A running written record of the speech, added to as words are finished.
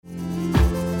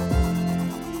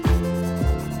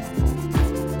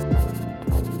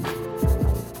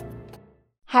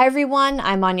Hi everyone,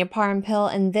 I'm Anya Parampil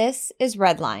and this is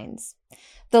Redlines.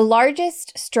 The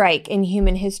largest strike in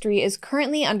human history is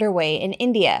currently underway in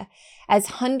India as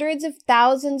hundreds of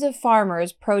thousands of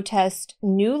farmers protest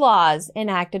new laws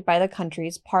enacted by the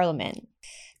country's parliament.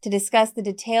 To discuss the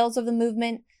details of the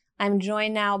movement, I'm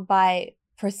joined now by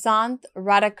Prasanth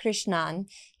Radhakrishnan.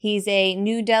 He's a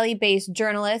New Delhi-based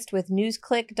journalist with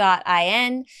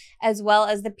newsclick.in, as well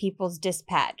as the People's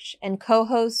Dispatch, and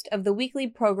co-host of the weekly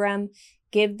program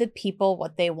Give the People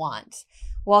What They Want.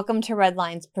 Welcome to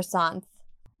Redlines, Prasanth.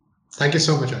 Thank you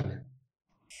so much, Anya.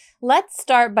 Let's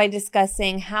start by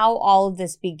discussing how all of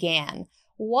this began.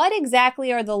 What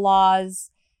exactly are the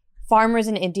laws farmers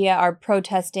in India are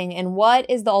protesting, and what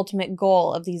is the ultimate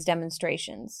goal of these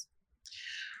demonstrations?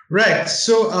 Right.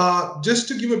 So just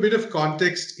to give a bit of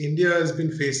context, India has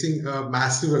been facing a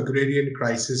massive agrarian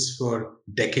crisis for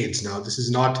decades now. This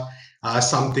is not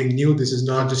something new. This is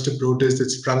not just a protest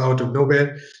that sprung out of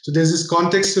nowhere. So there's this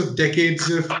context of decades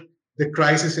of the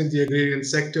crisis in the agrarian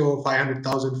sector. Over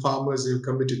 500,000 farmers have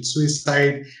committed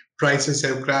suicide. Prices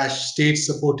have crashed. State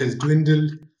support has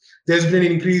dwindled. There's been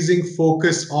an increasing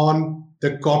focus on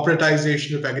the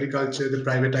corporatization of agriculture, the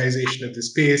privatization of the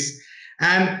space.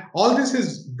 And all this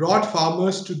has brought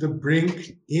farmers to the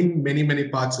brink in many, many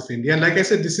parts of India. And like I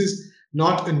said, this is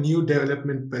not a new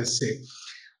development per se.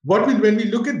 When we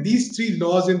look at these three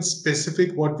laws in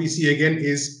specific, what we see again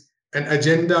is an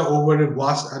agenda over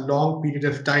a long period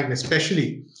of time,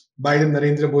 especially by the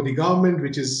Narendra Modi government,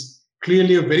 which is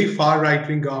clearly a very far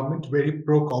right-wing government, very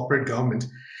pro-corporate government.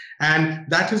 And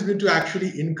that has been to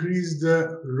actually increase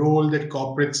the role that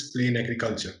corporates play in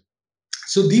agriculture.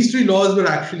 So these three laws were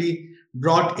actually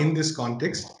brought in this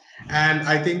context. And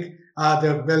I think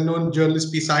the well-known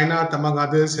journalist P. Sainath, among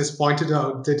others, has pointed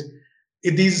out that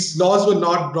these laws were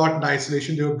not brought in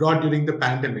isolation. They were brought during the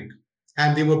pandemic.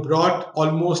 And they were brought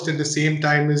almost at the same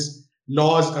time as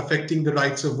laws affecting the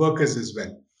rights of workers as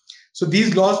well. So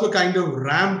these laws were kind of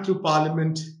rammed through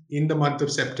Parliament in the month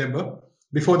of September.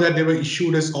 Before that, they were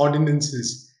issued as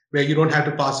ordinances where you don't have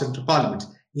to pass them to Parliament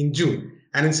in June.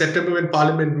 And in September, when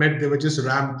Parliament met, they were just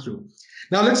rammed through.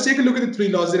 Now, let's take a look at the three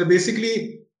laws. That are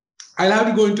basically, I'll have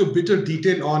to go into a bit of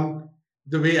detail on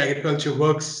the way agriculture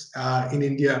works in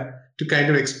India to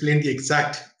kind of explain the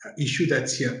exact issue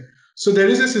that's here. So there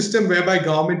is a system whereby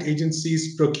government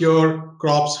agencies procure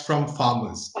crops from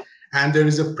farmers, and there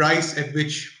is a price at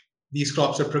which these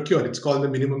crops are procured. It's called the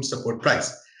minimum support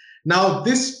price. Now,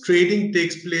 this trading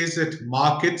takes place at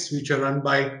markets which are run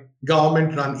by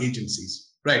government-run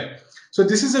agencies, right? So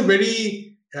this is a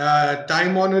very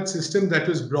time-honored system that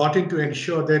was brought in to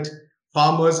ensure that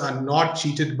farmers are not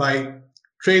cheated by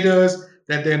traders,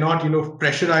 that they're not,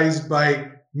 pressurized by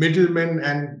middlemen,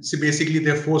 and so basically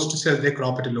they're forced to sell their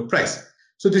crop at a low price.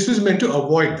 So this was meant to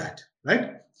avoid that,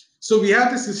 right? So we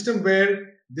have the system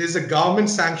where there's a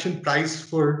government-sanctioned price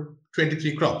for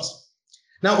 23 crops.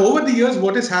 Now, over the years,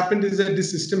 what has happened is that this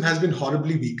system has been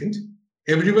horribly weakened.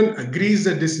 Everyone agrees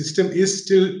that this system is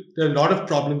still, there are a lot of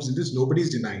problems in this.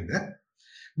 Nobody's denying that.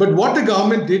 But what the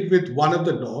government did with one of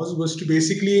the laws was to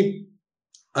basically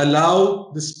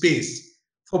allow the space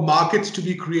for markets to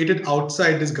be created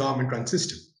outside this government-run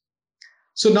system.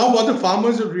 So now what the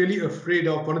farmers are really afraid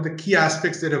of, one of the key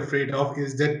aspects they're afraid of,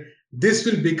 is that this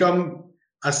will become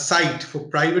a site for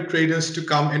private traders to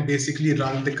come and basically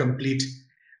run the complete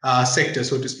sector,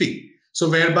 so to speak. So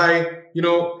whereby,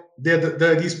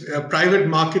 these private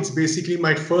markets basically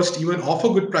might first even offer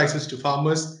good prices to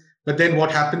farmers, but then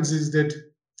what happens is that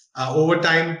over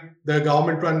time, the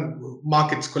government-run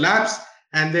markets collapse,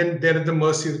 and then they're at the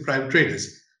mercy of the private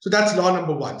traders. So that's law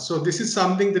number one. So this is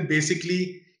something that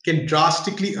basically can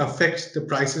drastically affect the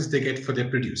prices they get for their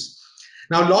produce.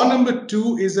 Now, law number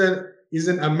two is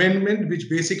an amendment which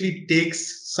basically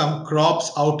takes some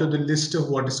crops out of the list of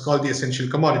what is called the essential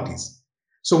commodities.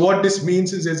 So what this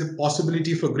means is there's a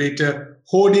possibility for greater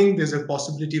hoarding. There's a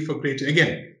possibility for greater,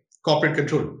 again, corporate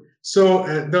control. So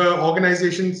the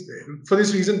organizations, for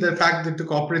this reason, the fact that the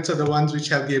corporates are the ones which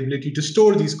have the ability to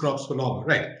store these crops for longer,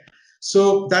 right?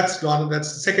 So that's law.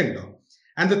 That's the second law.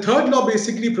 And the third law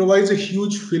basically provides a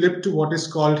huge fillip to what is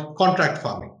called contract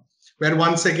farming, where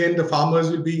once again the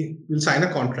farmers will sign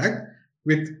a contract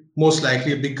with most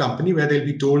likely a big company where they'll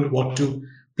be told what to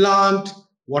plant,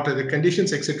 what are the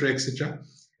conditions, etc., etc.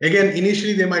 Again,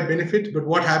 initially they might benefit, but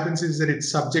what happens is that it's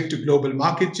subject to global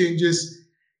market changes.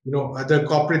 Other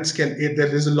corporates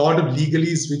there is a lot of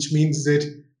legalese, which means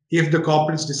that if the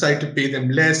corporates decide to pay them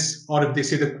less, or if they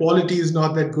say the quality is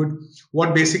not that good,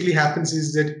 what basically happens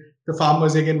is that the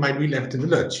farmers again might be left in the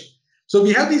lurch. So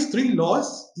we have these three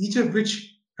laws, each of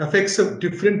which affects a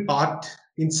different part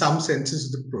in some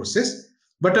senses of the process.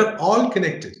 but are all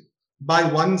connected by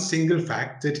one single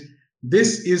fact that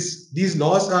these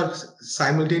laws are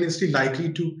simultaneously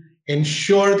likely to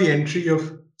ensure the entry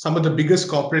of some of the biggest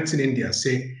corporates in India,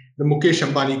 say the Mukesh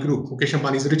Ambani group. Mukesh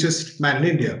Ambani is the richest man in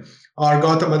India, or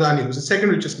Gautam Adani, who's the second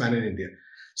richest man in India.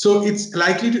 So it's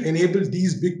likely to enable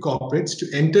these big corporates to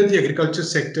enter the agriculture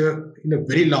sector in a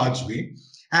very large way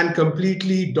and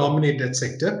completely dominate that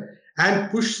sector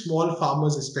and push small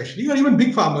farmers, especially, or even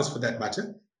big farmers for that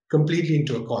matter, completely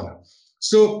into a corner.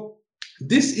 So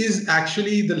this is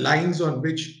actually the lines on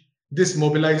which this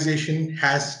mobilization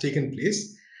has taken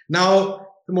place. Now,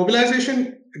 the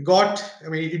mobilization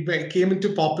it came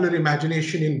into popular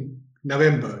imagination in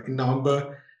November. In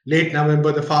November, late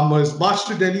November, the farmers marched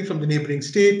to Delhi from the neighboring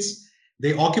states.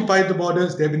 They occupied the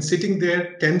borders. They've been sitting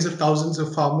there, tens of thousands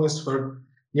of farmers, for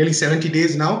nearly 70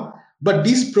 days now. But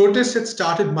these protests had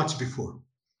started much before.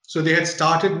 So they had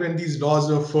started when these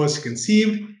laws were first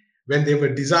conceived, when they were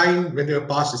designed, when they were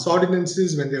passed as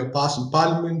ordinances, when they were passed in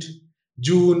Parliament.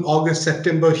 June, August,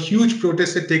 September, huge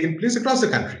protests had taken place across the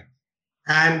country.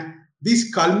 And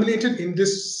these culminated in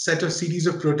this set of series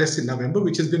of protests in November,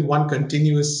 which has been one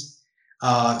continuous,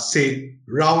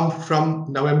 round from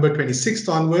November 26th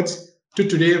onwards to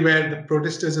today, where the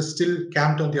protesters are still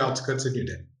camped on the outskirts of New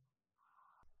Delhi.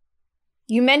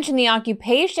 You mentioned the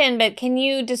occupation, but can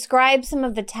you describe some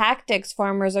of the tactics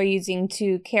farmers are using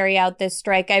to carry out this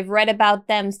strike? I've read about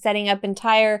them setting up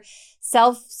entire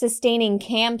self-sustaining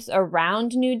camps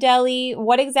around New Delhi.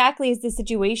 What exactly is the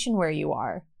situation where you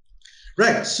are?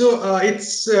 Right. So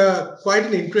it's quite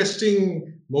an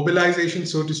interesting mobilization,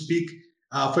 so to speak.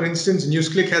 For instance,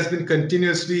 NewsClick has been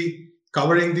continuously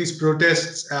covering these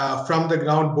protests from the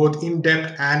ground, both in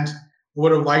depth and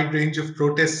over a wide range of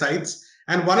protest sites.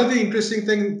 And one of the interesting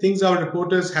things our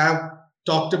reporters have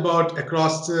talked about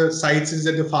across the sites is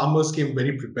that the farmers came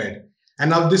very prepared. And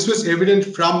now this was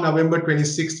evident from November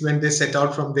 26th when they set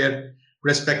out from their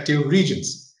respective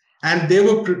regions. And they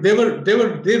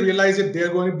realized that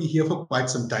they're going to be here for quite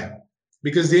some time,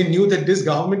 because they knew that this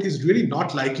government is really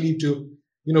not likely to,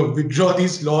 withdraw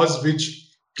these laws, which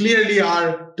clearly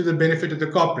are to the benefit of the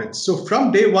corporates. So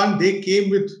from day one, they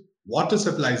came with water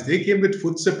supplies, they came with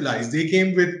food supplies, they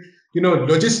came with,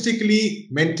 logistically,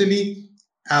 mentally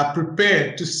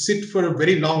prepared to sit for a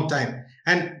very long time.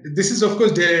 And this is, of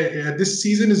course, this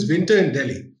season is winter in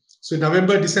Delhi. So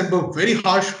November, December, very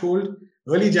harsh cold.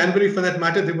 Early January, for that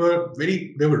matter, there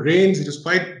were rains. It was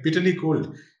quite bitterly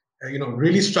cold.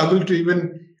 Really struggled to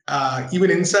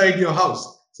even inside your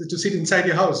house. So to sit inside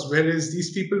your house, whereas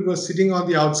these people were sitting on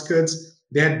the outskirts.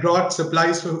 They had brought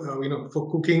supplies for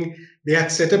cooking. They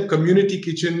had set up community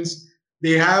kitchens.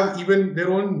 They have even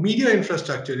their own media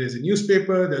infrastructure. There's a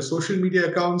newspaper, there are social media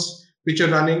accounts which are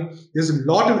running. There's a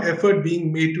lot of effort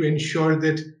being made to ensure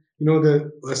that,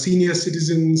 the senior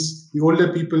citizens, the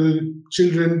older people,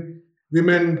 children,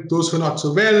 women, those who are not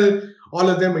so well, all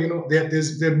of them,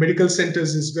 there are medical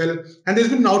centers as well. And there's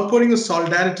been an outpouring of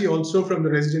solidarity also from the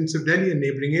residents of Delhi and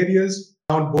neighboring areas,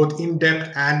 both in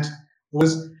depth and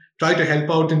was try to help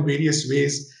out in various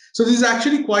ways. So this is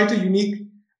actually quite a unique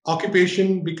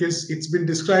occupation, because it's been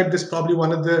described as probably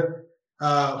one of the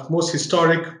most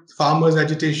historic farmers'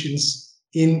 agitations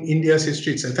in India's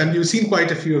history itself. And you've seen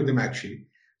quite a few of them, actually.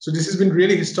 So this has been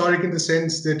really historic in the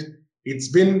sense that it's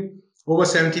been over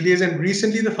 70 days. And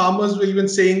recently the farmers were even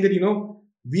saying that,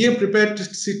 we are prepared to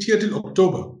sit here till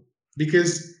October,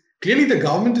 because clearly the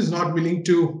government is not willing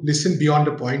to listen beyond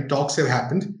a point. Talks have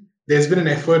happened. There's been an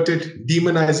effort at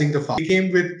demonizing the farm. They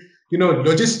came with,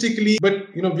 logistically, but,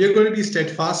 we are going to be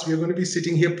steadfast. We are going to be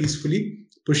sitting here peacefully,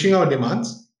 pushing our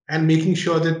demands and making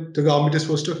sure that the government is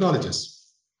forced to acknowledge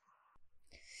us.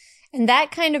 And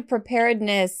that kind of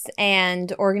preparedness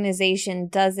and organization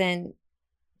doesn't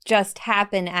just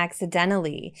happen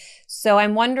accidentally. So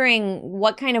I'm wondering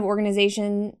what kind of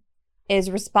organization is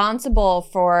responsible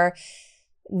for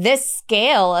this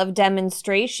scale of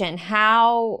demonstration.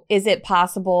 How is it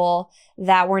possible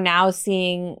that we're now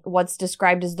seeing what's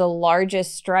described as the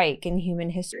largest strike in human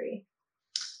history?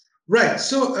 Right.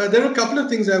 So there are a couple of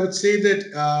things I would say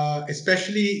that,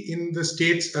 especially in the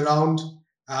states around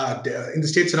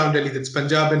Delhi, that's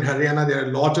Punjab and Haryana, there are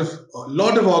a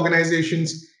lot of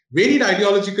organizations, varied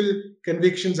ideological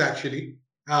convictions. Actually,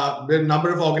 there are a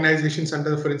number of organizations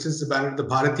under, for instance, the banner of the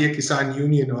Bharatiya Kisan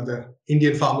Union or the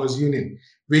Indian Farmers Union,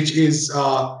 which is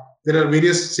there are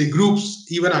various groups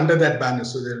even under that banner.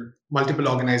 So there are multiple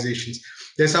organizations.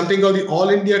 There's something called the All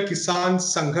India Kisan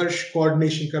Sangharsh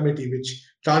Coordination Committee, which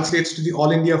translates to the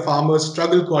All India Farmers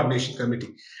Struggle Coordination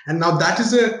Committee. And now that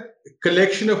is a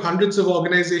collection of hundreds of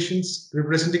organizations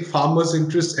representing farmers'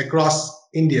 interests across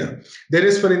India. There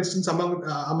is, for instance,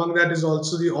 among that is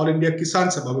also the All India Kisan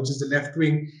Sabha, which is the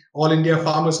left-wing All India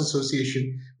Farmers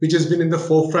Association, which has been in the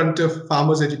forefront of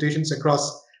farmers' agitations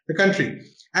across the country.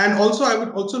 And also, I would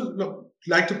also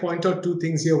like to point out two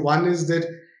things here. One is that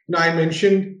I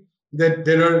mentioned that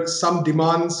there are some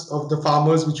demands of the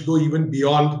farmers which go even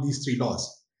beyond these three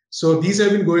laws. So these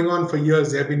have been going on for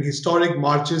years. There have been historic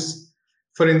marches.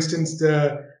 For instance,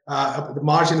 the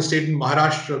march in the state in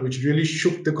Maharashtra, which really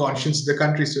shook the conscience of the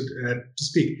country, so to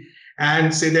speak.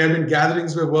 And say there have been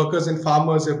gatherings where workers and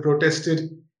farmers have protested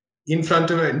in front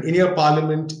of an India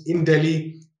Parliament in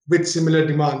Delhi with similar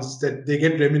demands, that they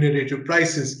get remunerative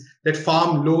prices, that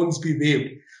farm loans be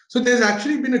waived. So there's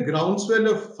actually been a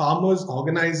groundswell of farmers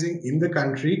organizing in the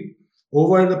country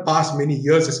over the past many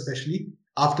years, especially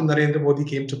after Narendra Modi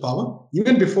came to power.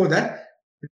 Even before that,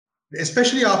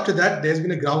 especially after that, there's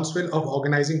been a groundswell of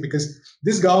organizing, because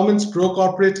this government's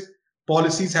pro-corporate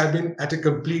policies have been at a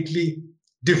completely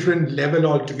different level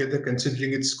altogether,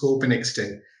 considering its scope and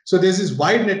extent. So there's this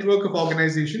wide network of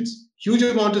organizations, huge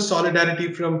amount of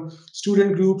solidarity from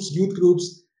student groups, youth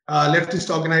groups, leftist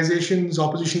organizations,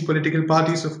 opposition political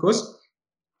parties, of course,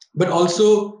 but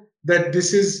also that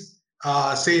this is,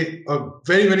 say, a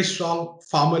very, very strong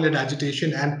farmer-led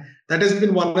agitation. And that has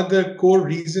been one of the core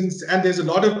reasons. And there's a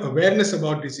lot of awareness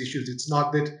about these issues. It's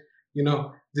not that,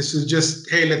 this is just,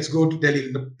 hey, let's go to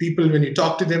Delhi. The people, when you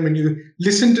talk to them, when you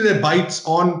listen to their bites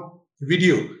on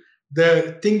video,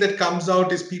 the thing that comes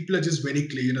out is people are just very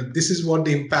clear. This is what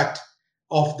the impact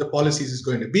of the policies is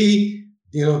going to be.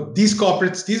 These are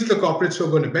the corporates who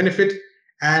are going to benefit,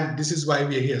 and this is why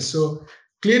we are here. So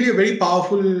clearly a very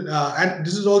powerful, and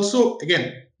this is also,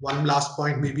 again, one last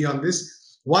point maybe on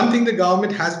this. One thing the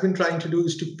government has been trying to do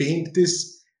is to paint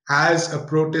this as a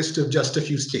protest of just a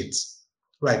few states,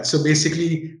 right? So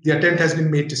basically the attempt has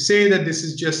been made to say that this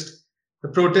is just a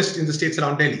protest in the states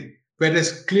around Delhi,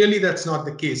 whereas clearly that's not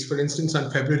the case. For instance,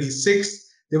 on February 6th,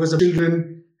 there was a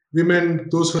children, women,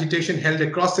 those agitation held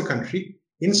across the country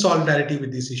in solidarity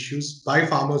with these issues by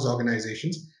farmers'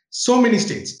 organizations. So many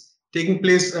states taking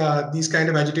place, these kind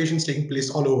of agitations taking place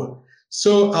all over.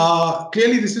 So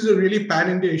clearly this is a really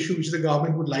pan-India issue which the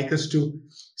government would like us to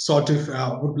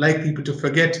would like people to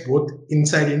forget, both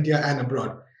inside India and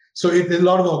abroad. So there's a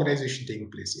lot of organization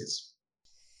taking place, yes.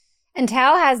 And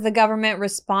how has the government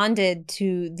responded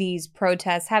to these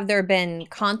protests? Have there been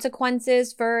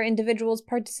consequences for individuals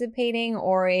participating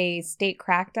or a state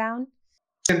crackdown?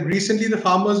 And recently the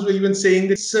farmers were even saying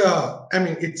this,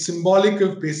 it's symbolic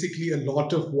of basically a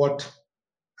lot of what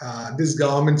this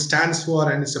government stands for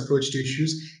and its approach to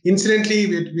issues.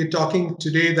 Incidentally, we're talking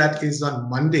today, that is on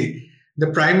Monday. The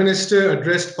Prime Minister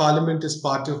addressed Parliament as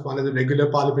part of one of the regular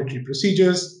parliamentary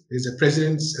procedures. There's a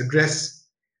President's address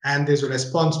and there's a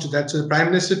response to that. So the Prime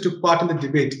Minister took part in the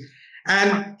debate.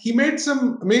 And he made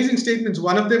some amazing statements.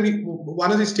 One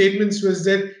of his statements was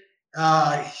that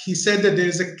he said that there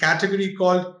is a category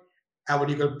called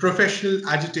professional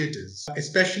agitators,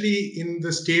 especially in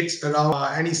the states around.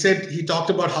 And he talked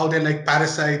about how they're like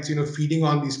parasites, feeding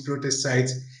on these protest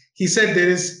sites. He said there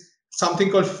is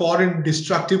something called foreign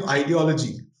destructive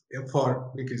ideology,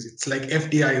 because it's like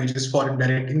FDI, which is foreign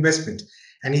direct investment.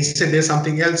 And he said there's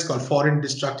something else called foreign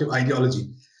destructive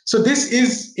ideology. So this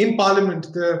is in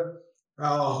Parliament, the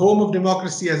home of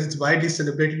democracy, as it's widely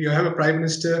celebrated. You have a Prime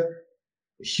Minister,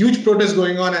 huge protest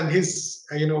going on, and his,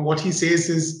 what he says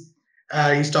is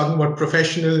he's talking about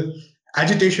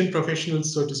agitation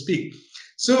professionals, so to speak.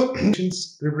 So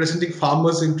representing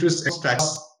farmers' interests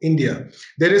across India.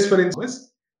 There is, for instance,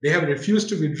 they have refused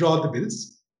to withdraw the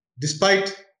bills,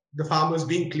 despite the farmers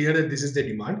being clear that this is their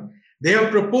demand. They have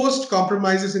proposed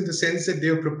compromises in the sense that they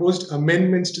have proposed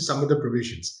amendments to some of the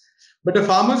provisions. But the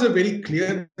farmers are very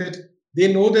clear that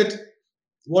they know that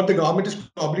what the government is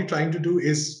probably trying to do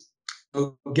is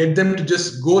get them to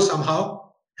just go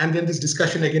somehow, and then this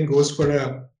discussion again goes for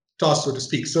a toss, so to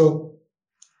speak. So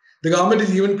the government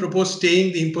has even proposed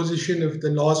staying the imposition of the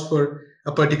laws for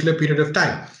a particular period of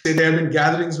time. There have been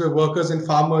gatherings where workers and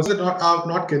farmers are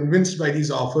not convinced by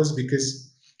these offers,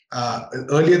 because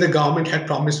earlier the government had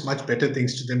promised much better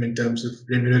things to them in terms of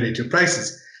remunerative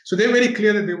prices. So they're very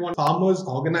clear that they want farmers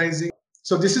organizing.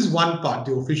 So this is one part,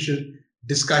 the official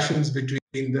discussions between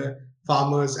the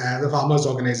farmers and the farmers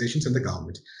organizations and the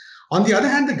government. On the other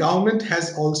hand, the government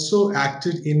has also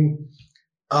acted in,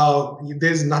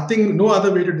 there's no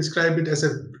other way to describe it as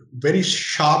a very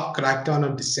sharp crackdown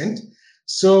on dissent.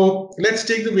 So let's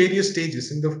take the various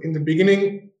stages. In the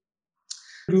beginning,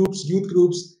 youth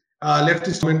groups,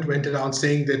 leftist movement went around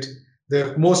saying that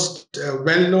the most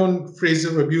well-known phrase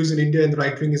of abuse in India in the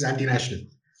right wing is anti-national.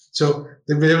 So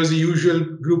there was a usual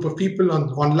group of people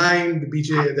online,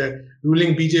 the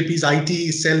ruling BJP's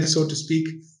IT cell, so to speak,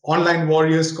 online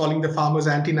warriors calling the farmers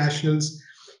anti-nationals.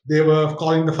 They were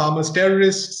calling the farmers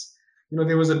terrorists.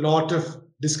 There was a lot of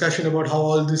discussion about how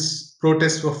all these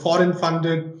protests were foreign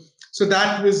funded. So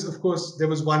that was, of course, there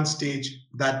was one stage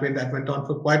that went on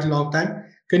for quite a long time.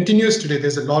 Continues today.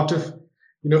 There's a lot of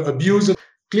abuse.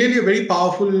 Clearly a very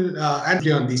powerful and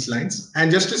on these lines.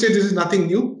 And just to say this is nothing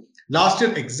new. Last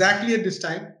year, exactly at this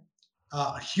time,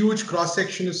 a huge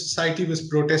cross-section of society was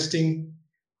protesting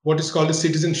what is called the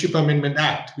Citizenship Amendment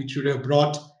Act, which would have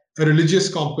brought a religious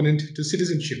component to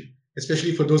citizenship,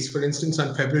 especially for those, for instance,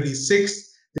 on February 6th.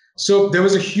 So there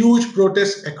was a huge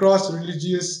protest across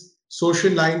religious,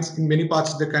 social lines in many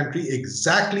parts of the country.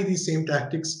 Exactly these same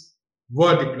tactics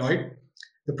were deployed.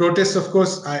 The protests, of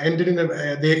course, ended in a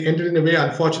way,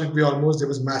 unfortunate way almost. There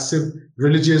was massive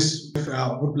religious,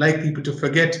 would like people to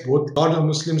forget, both a lot of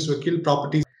Muslims were killed,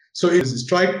 properties. So it was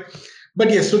destroyed. But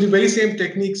yes, so the very same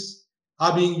techniques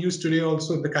are being used today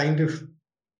also, the kind of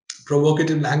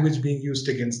provocative language being used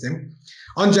against them.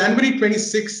 On January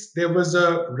 26th, there was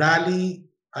a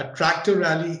tractor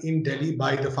rally in Delhi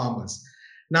by the farmers.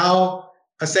 Now,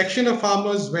 a section of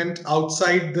farmers went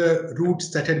outside the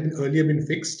routes that had earlier been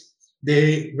fixed.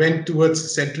 They went towards the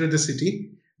center of the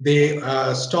city. They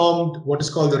stormed what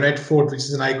is called the Red Fort, which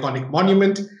is an iconic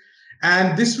monument.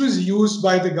 And this was used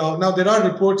by the government. Now, there are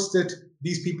reports that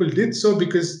these people did so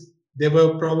because there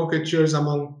were provocateurs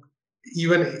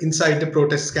even inside the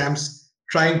protest camps,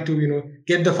 trying to,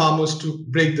 get the farmers to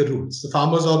break the rules. The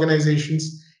farmers'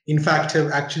 organizations, in fact, have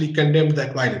actually condemned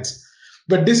that violence.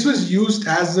 But this was used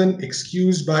as an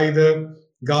excuse by the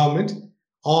government.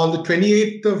 On the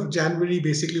 28th of January,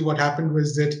 basically what happened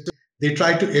was that they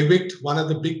tried to evict one of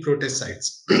the big protest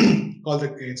sites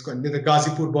it's called near the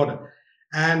Ghazipur border.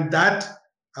 And that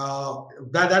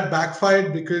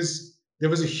backfired because there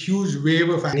was a huge wave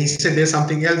of, and he said there's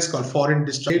something else called foreign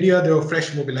destruction. There were fresh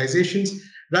mobilizations.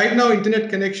 Right now, internet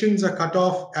connections are cut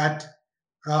off at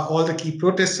all the key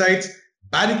protest sites.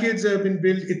 Barricades have been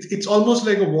built. It's almost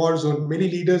like a war zone. Many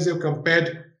leaders have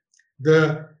compared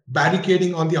the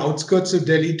barricading on the outskirts of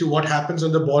Delhi to what happens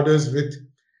on the borders with,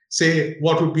 say,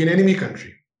 what would be an enemy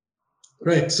country.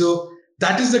 Right. So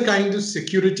that is the kind of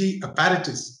security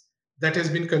apparatus that has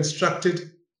been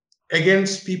constructed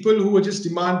against people who were just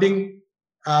demanding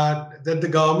that the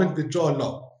government withdraw a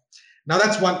law. Now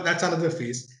that's another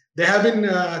phase. There have been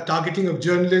targeting of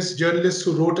journalists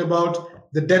who wrote about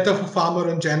the death of a farmer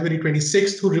on January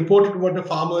 26th, who reported what the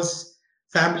farmer's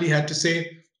family had to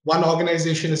say. One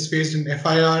organization has faced an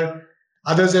FIR.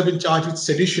 Others have been charged with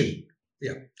sedition.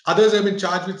 Others have been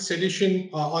charged with sedition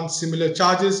on similar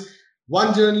charges.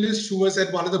 One journalist who was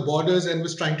at one of the borders and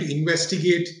was trying to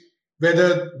investigate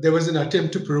whether there was an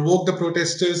attempt to provoke the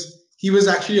protesters, he was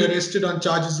actually arrested on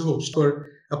charges of obstruction for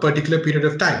a particular period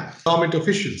of time, government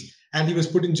officials, and he was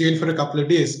put in jail for a couple of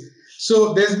days.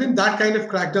 So there's been that kind of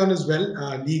crackdown as well,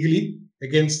 legally,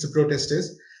 against the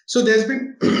protesters. So there's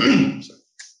been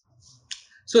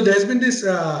this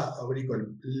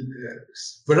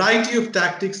variety of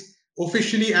tactics,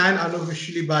 officially and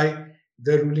unofficially, by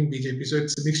the ruling BJP. So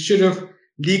it's a mixture of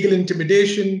legal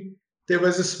intimidation. There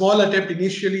was a small attempt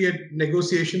initially at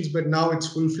negotiations, but now it's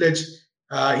full-fledged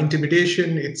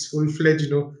intimidation. It's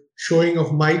full-fledged, showing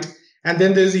of might. And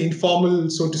then there's the informal,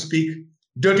 so to speak,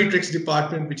 dirty tricks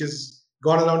department, which has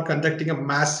gone around conducting a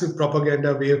massive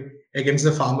propaganda wave against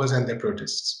the farmers and their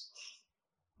protests.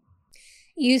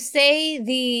 You say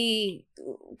the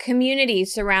community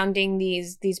surrounding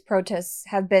these protests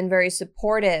have been very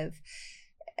supportive.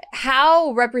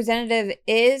 How representative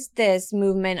is this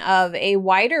movement of a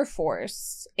wider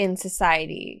force in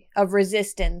society of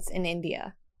resistance in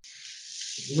India?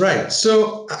 Right.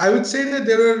 So I would say that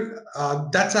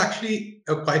that's actually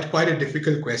quite a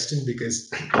difficult question,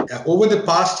 because over the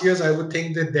past years, I would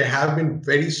think that there have been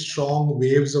very strong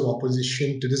waves of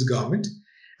opposition to this government.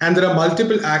 And there are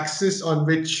multiple axes on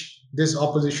which this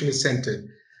opposition is centered.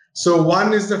 So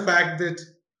one is the fact that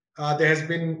there has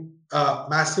been a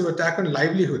massive attack on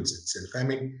livelihoods itself. I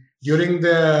mean, during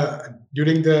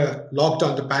the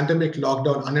lockdown, the pandemic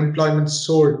lockdown, unemployment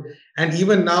soared. And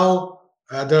even now,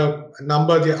 the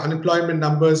unemployment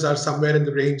numbers are somewhere in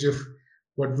the range of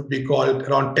what would be called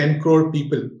around 10 crore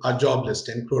people are jobless.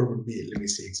 10 crore would be, let me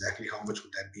see exactly how much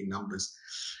would that be in numbers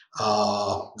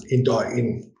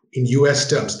in US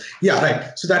terms. Yeah,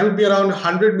 right. So that would be around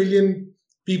 100 million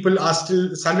people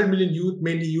 100 million youth,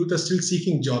 mainly youth, are still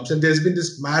seeking jobs. And there's been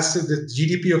this massive, the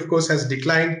GDP, of course, has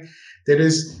declined. There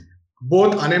is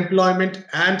both unemployment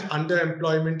and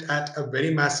underemployment at a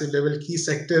very massive level. Key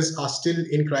sectors are still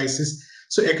in crisis.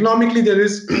 So economically, there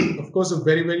is, of course, a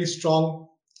very, very strong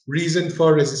reason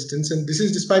for resistance. And this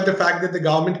is despite the fact that the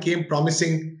government came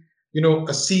promising,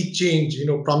 a sea change,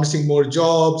 promising more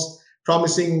jobs,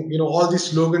 promising, all these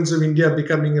slogans of India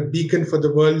becoming a beacon for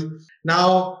the world.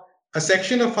 Now, a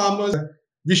section of farmers,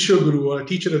 Vishwaguru, or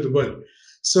teacher of the world.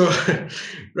 So,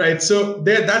 right. So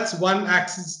that's one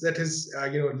axis that has,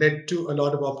 led to a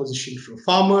lot of opposition from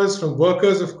farmers, from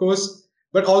workers, of course,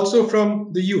 but also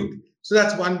from the youth. So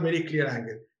that's one very clear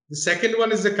angle. The second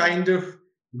one is the kind of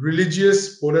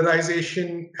religious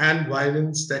polarization and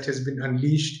violence that has been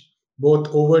unleashed both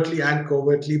overtly and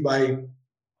covertly by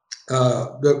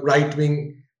the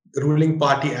right-wing ruling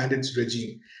party and its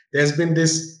regime. There's been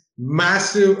this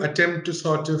massive attempt to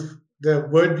sort of, the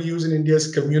word we use in India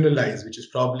is communalize, which is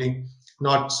probably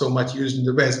not so much used in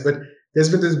the West, but there's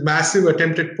been this massive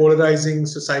attempt at polarizing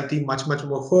society much, much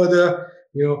more further,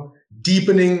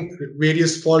 deepening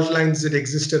various fault lines that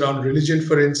exist around religion,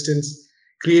 for instance,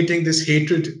 creating this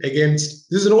hatred against,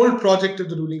 this is an old project of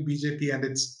the ruling BJP and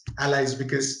its allies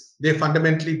because they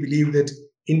fundamentally believe that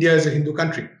India is a Hindu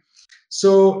country.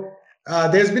 So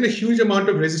there's been a huge amount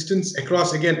of resistance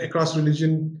across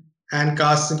religion and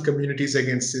castes and communities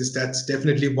against this. That's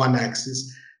definitely one axis.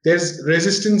 There's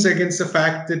resistance against the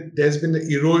fact that there's been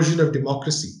an erosion of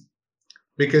democracy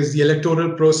because the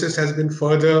electoral process has been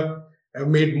further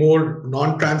made more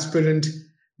non-transparent.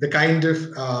 The kind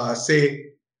of,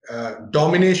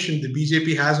 domination the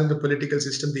BJP has on the political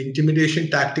system, the intimidation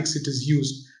tactics it has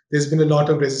used, there's been a lot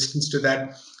of resistance to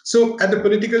that. So at the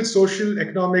political, social,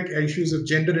 economic issues of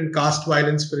gender and caste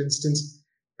violence, for instance,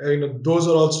 those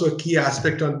are also a key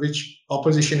aspect on which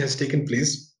opposition has taken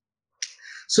place.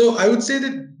 So I would say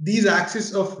that these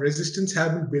axes of resistance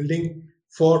have been building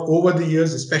for over the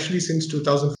years, especially since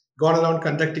 2000, gone around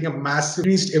conducting a massive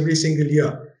feast every single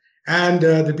year. And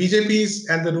the BJP's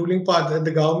and the ruling party and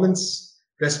the government's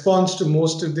response to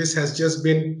most of this has just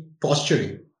been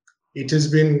posturing. It has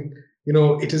been,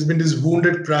 this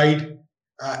wounded pride.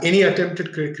 Any attempt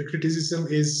at criticism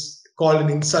is called an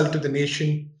insult to the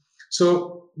nation.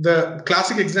 So the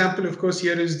classic example, of course,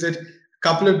 here is that a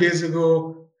couple of days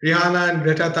ago, Rihanna and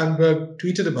Greta Thunberg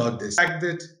tweeted about this. The fact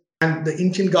that and the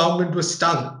Indian government was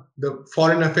stung. The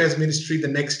Foreign Affairs Ministry the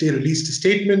next day released a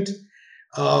statement.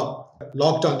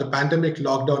 Lockdown, the pandemic,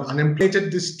 lockdown,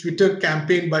 unemployment. This Twitter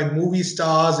campaign by movie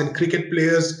stars and cricket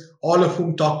players, all of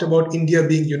whom talked about India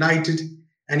being united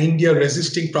and India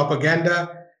resisting propaganda.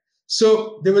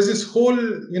 So there was this whole,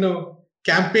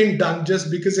 campaign done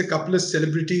just because a couple of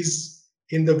celebrities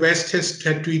in the West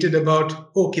had tweeted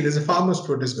about, okay, there's a farmers'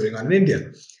 protest going on in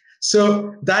India.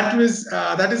 So that is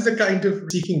the kind of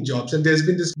seeking jobs, and there's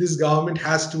been this government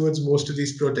has towards most of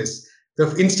these protests. The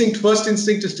first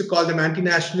instinct is to call them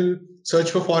anti-national,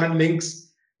 search for foreign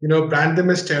links, brand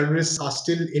them as terrorists, are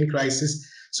still in crisis.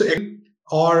 So,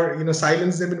 or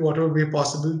silence them in whatever way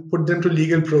possible, put them to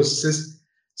legal processes.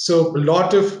 So a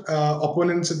lot of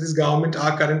opponents of this government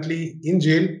are currently in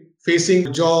jail,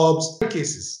 facing jobs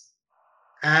cases,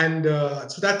 and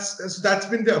so that's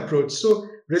been the approach. So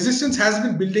resistance has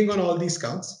been building on all these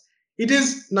counts. It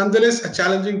is nonetheless a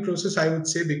challenging process, I would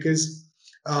say, because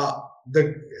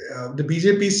the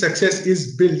BJP's success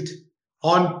is built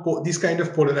on these kind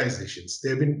of polarizations.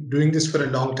 They've been doing this for a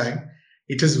long time.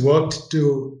 It has worked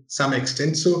to some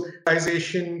extent. So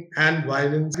polarization and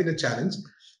violence has been a challenge.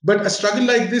 But a struggle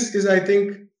like this is, I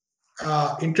think,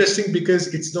 interesting because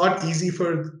it's not easy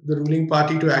for the ruling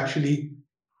party to actually,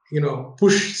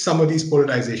 push some of these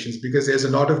polarizations because there's a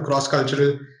lot of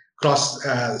cross-cultural,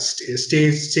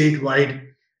 statewide,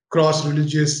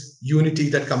 cross-religious unity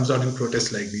that comes out in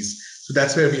protests like these. So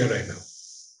that's where we are right now.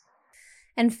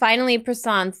 And finally,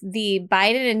 Prasanth, the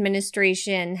Biden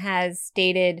administration has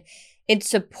stated it's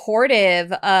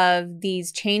supportive of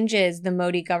these changes the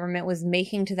Modi government was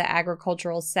making to the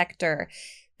agricultural sector.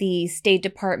 The State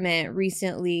Department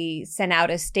recently sent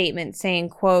out a statement saying,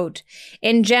 quote,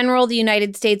 "In general, the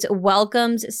United States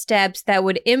welcomes steps that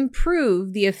would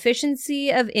improve the efficiency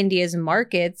of India's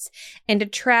markets and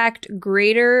attract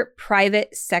greater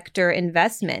private sector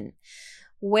investment."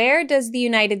 Where does the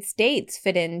United States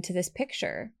fit into this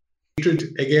picture?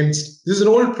 Against this is an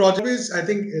old project. I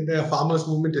think in the farmers'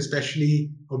 movement,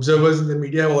 especially observers in the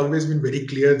media, have always been very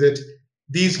clear that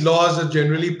these laws are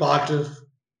generally part of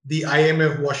the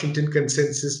IMF Washington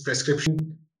Consensus prescription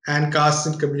and castes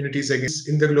and communities against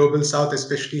in the global south,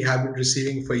 especially, have been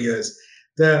receiving for years.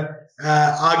 The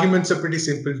arguments are pretty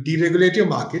simple. Deregulate your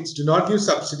markets. Do not give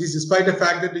subsidies, despite the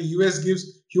fact that the US gives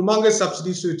humongous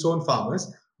subsidies to its own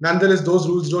farmers. Nonetheless, those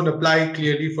rules don't apply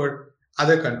clearly for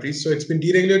other countries. So it's been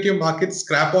deregulate your markets,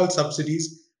 scrap all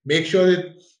subsidies, make sure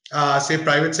that say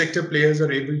private sector players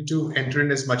are able to enter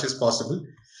in as much as possible.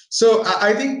 So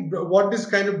I think what is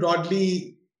kind of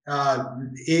broadly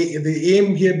the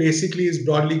aim here basically is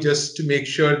broadly just to make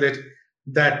sure that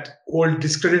that old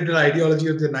discredited ideology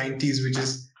of the 90s, which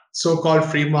is so-called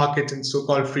free market and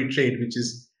so-called free trade, which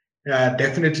is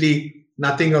definitely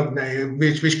nothing of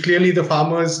which clearly the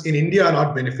farmers in India are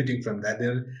not benefiting from that.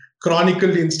 There are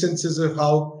chronicled instances of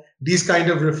how these kind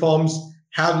of reforms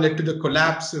have led to the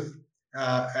collapse of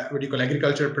what do you call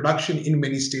agricultural production in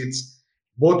many states,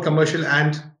 both commercial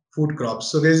and food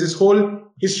crops. So there's this whole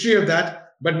history of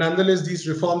that, but nonetheless, these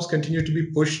reforms continue to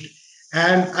be pushed.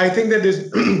 And I think that there's,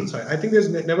 sorry, I think there's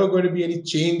never going to be any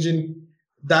change in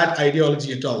that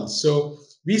ideology at all. So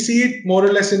we see it more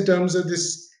or less in terms of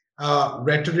this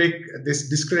rhetoric, this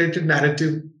discredited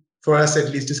narrative, for us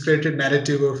at least, discredited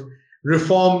narrative of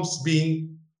reforms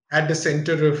being at the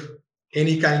center of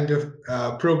any kind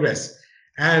of progress.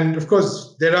 And of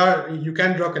course, you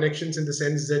can draw connections in the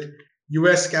sense that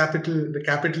US capital, the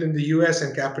capital in the US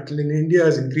and capital in India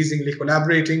is increasingly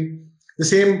collaborating. The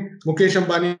same Mukesh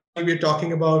Ambani we're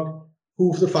talking about,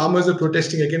 who the farmers are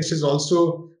protesting against, has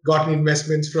also gotten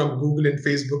investments from Google and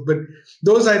Facebook. But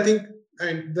those, I think,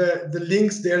 and the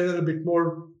links there are a bit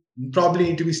more, probably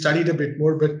need to be studied a bit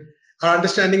more. But our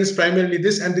understanding is primarily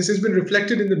this, and this has been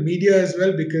reflected in the media as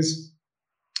well, because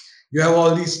you have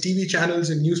all these TV channels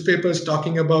and newspapers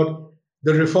talking about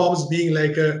the reforms being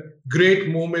like a great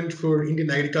moment for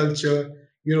Indian agriculture,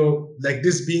 like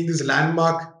this being this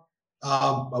landmark,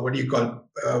 what do you call,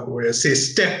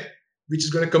 step, which is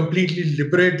going to completely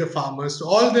liberate the farmers. So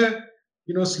all the,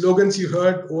 slogans you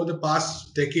heard over the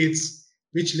past decades,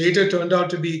 which later turned out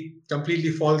to be completely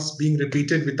false, being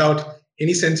repeated without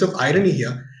any sense of irony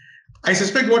here. I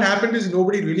suspect what happened is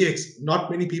not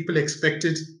many people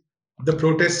expected the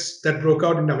protests that broke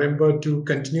out in November to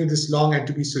continue this long and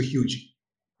to be so huge,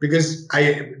 because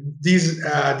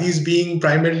these being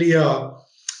primarily a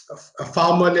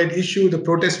farmer-led issue, the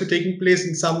protests were taking place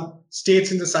in some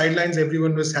states in the sidelines.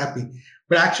 Everyone was happy,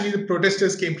 but actually the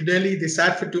protesters came to Delhi. They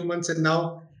sat for 2 months, and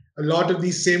now a lot of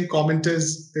these same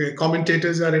commentators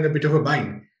are in a bit of a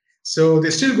bind. So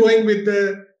they're still going with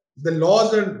the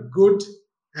laws are good,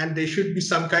 and there should be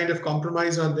some kind of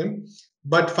compromise on them.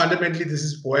 But fundamentally, this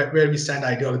is where we stand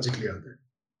ideologically on that.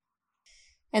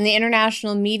 And the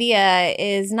international media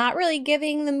is not really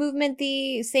giving the movement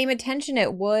the same attention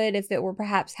it would if it were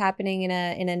perhaps happening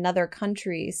in another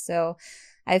country. So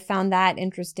I found that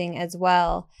interesting as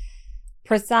well.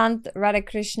 Prasanth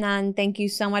Radhakrishnan, thank you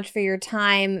so much for your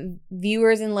time.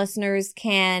 Viewers and listeners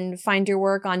can find your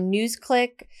work on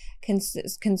NewsClick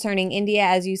concerning India.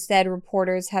 As you said,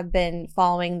 reporters have been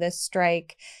following this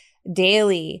strike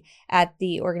daily at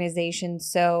the organization.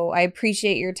 So I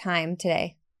appreciate your time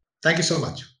today. Thank you so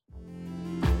much.